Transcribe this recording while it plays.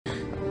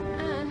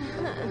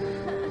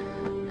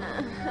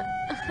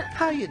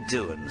How you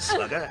doing,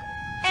 slugger?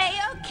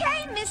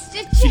 A-okay,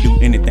 Mr. J. She do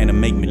anything to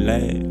make me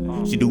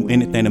laugh. She do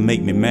anything to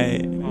make me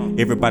mad.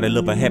 Everybody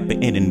love a happy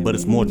ending, but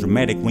it's more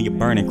dramatic when you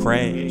burn and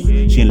crash.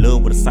 She in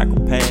love with a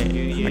psychopath.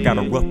 I got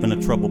a rough and a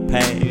troubled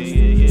past.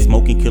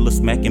 Smoking, killer,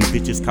 smacking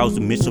bitches,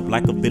 causing mischief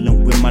like a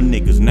villain with my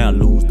niggas. Now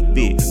lose the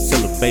fit.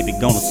 Sell a baby,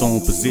 gone assume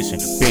position.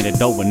 Bend it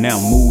over, now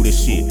move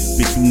this shit.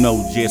 Bitch, you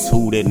know just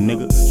who that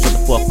nigga. Shut the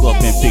fuck up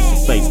and fix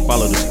your face.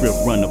 Follow the script,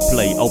 run the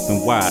play.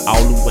 Open wide,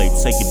 all the way.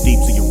 Take it deep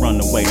till you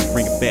run away.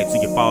 Bring it back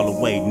till you fall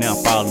away. Now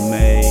follow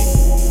me.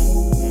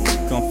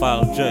 Come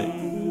follow Jay.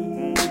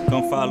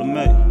 Come follow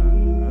me.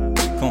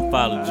 Come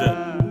follow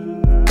Jay.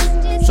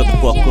 Shut the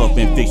fuck up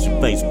and fix your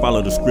face.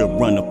 Follow the script,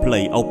 run the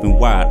play. Open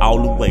wide, all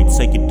the way.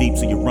 Take it deep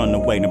till you run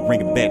away. Then bring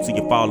it back till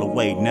you fall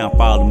away. Now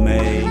follow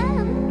me.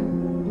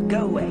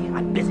 Go away,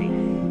 I'm busy.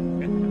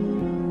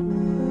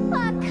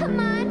 Oh, come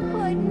on,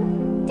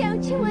 Gordon.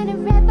 Don't you want to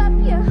rev up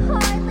your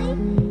Harley?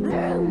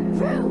 Vroom,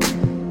 vroom.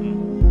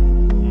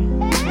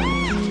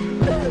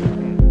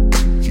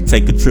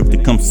 Take a trip to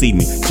come see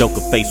me.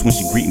 Joker face when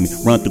she greet me.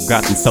 Run through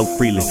Gotham so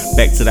freely.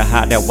 Back to the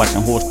hideout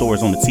watching horror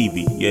stories on the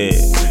TV. Yeah.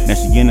 Now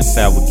she in the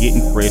shower getting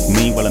fresh.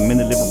 Meanwhile I'm in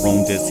the living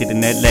room just hitting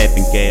that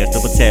laughing gas.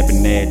 Double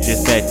tapping that.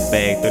 Just back to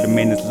back. 30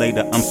 minutes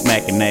later I'm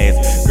smacking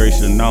ass. Girl, you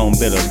should've known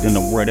better than the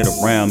word that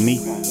around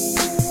me.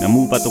 Now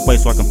move out the way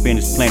so I can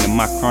finish planning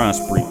my crime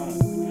spree.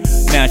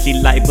 Now she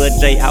like, but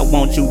Jay, I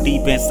want you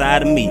deep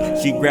inside of me.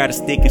 She grab a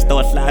stick and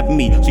start sliding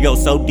me. She goes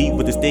so deep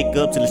with the stick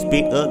up till it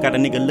spit up. Got a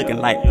nigga looking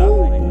like,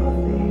 ooh.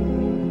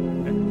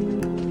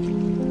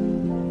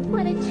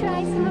 Wanna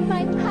try some of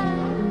my pie?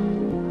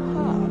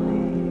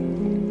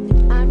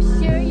 I'm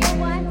sure you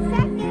want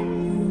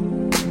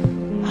seconds.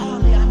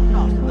 Harley, I'm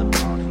not in the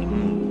party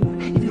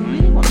mood. If you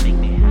really want to make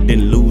me happy.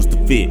 Then lose the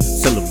fit.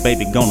 Sell a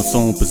baby, gone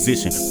assume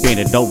position. Bend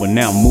it over,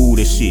 now move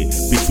this shit.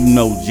 Bitch, you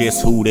know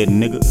just who that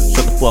nigga.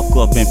 Shut the fuck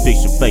up and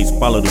fix your face.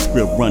 Follow the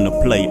script, run the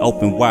play.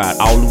 Open wide,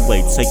 all the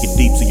way. Take it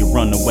deep till you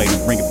run away.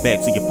 Then bring it back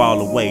till you fall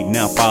away.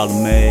 Now follow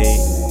me.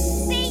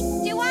 See,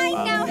 do I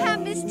know how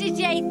Mr.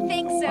 J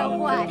thinks or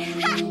what?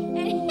 Ha!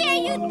 And here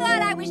you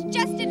thought I was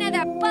just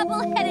another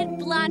bubble-headed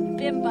blonde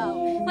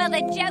bimbo. Well,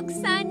 the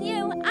joke's on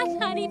you. I'm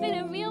not even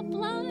a real